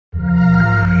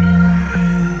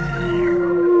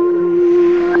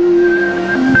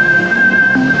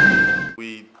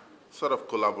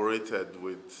collaborated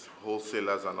with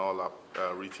wholesalers and all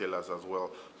our retailers as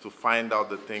well to find out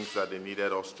the things that they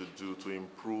needed us to do to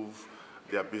improve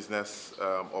their business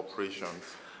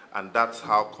operations. And that's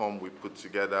how come we put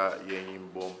together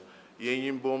y3n.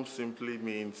 Y3n simply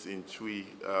means in Twi,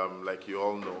 like you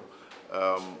all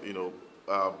know,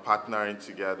 partnering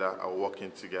together or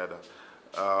working together.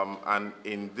 And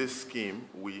in this scheme,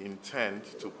 we intend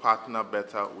to partner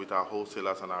better with our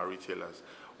wholesalers and our retailers.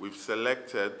 We've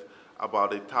selected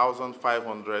about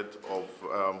 1,500 of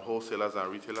wholesalers and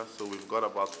retailers. So we've got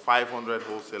about 500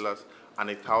 wholesalers and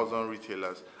 1,000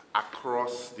 retailers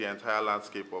across the entire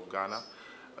landscape of Ghana.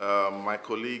 My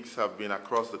colleagues have been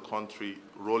across the country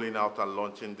rolling out and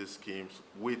launching these schemes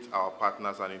with our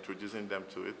partners and introducing them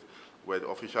to it. We're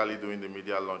officially doing the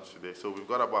media launch today. So we've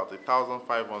got about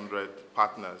 1,500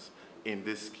 partners in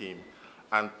this scheme.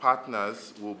 And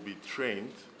partners will be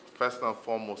trained, first and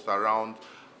foremost, around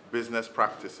business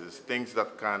practices, things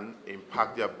that can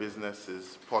impact their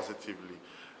businesses positively.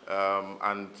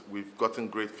 And we've gotten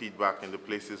great feedback in the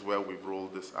places where we've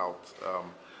rolled this out.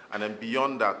 And then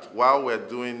beyond that, while we're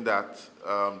doing that,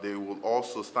 they will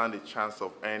also stand a chance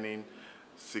of earning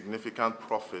significant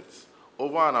profits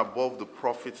over and above the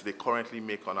profits they currently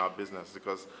make on our business,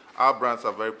 because our brands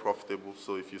are very profitable.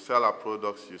 So if you sell our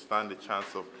products, you stand a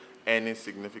chance of earning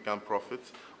significant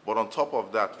profits. But on top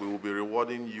of that, we will be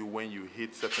rewarding you when you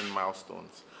hit certain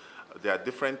milestones. There are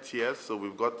different tiers, so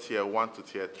we've got tier 1 to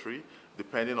tier 3,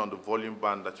 depending on the volume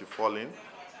band that you fall in.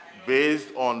 Based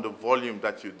on the volume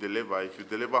that you deliver, if you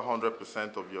deliver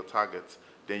 100% of your targets,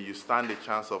 then you stand a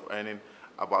chance of earning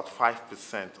about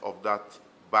 5% of that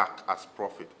back as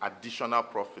profit, additional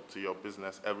profit to your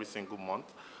business every single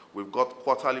month. We've got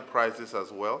quarterly prizes as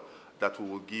well that we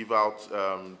will give out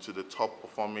to the top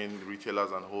performing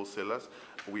retailers and wholesalers.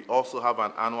 We also have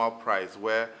an annual prize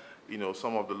where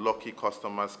some of the lucky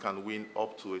customers can win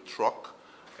up to a truck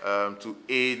to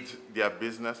aid their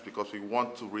business, because we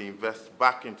want to reinvest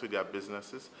back into their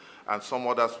businesses. And some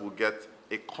others will get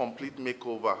a complete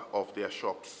makeover of their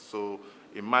shops. So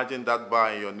imagine that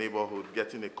bar in your neighborhood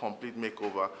getting a complete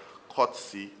makeover,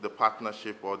 courtesy the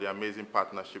partnership or the amazing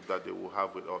partnership that they will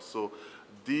have with us. So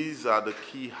these are the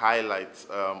key highlights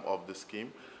of the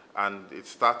scheme, and it's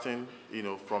starting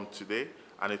from today,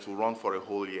 and it will run for a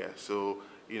whole year. So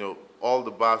all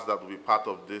the bars that will be part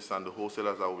of this and the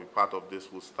wholesalers that will be part of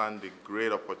this will stand a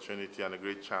great opportunity and a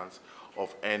great chance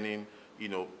of earning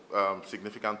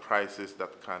significant prices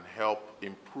that can help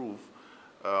improve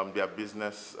their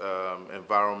business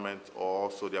environment or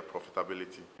also their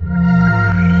profitability.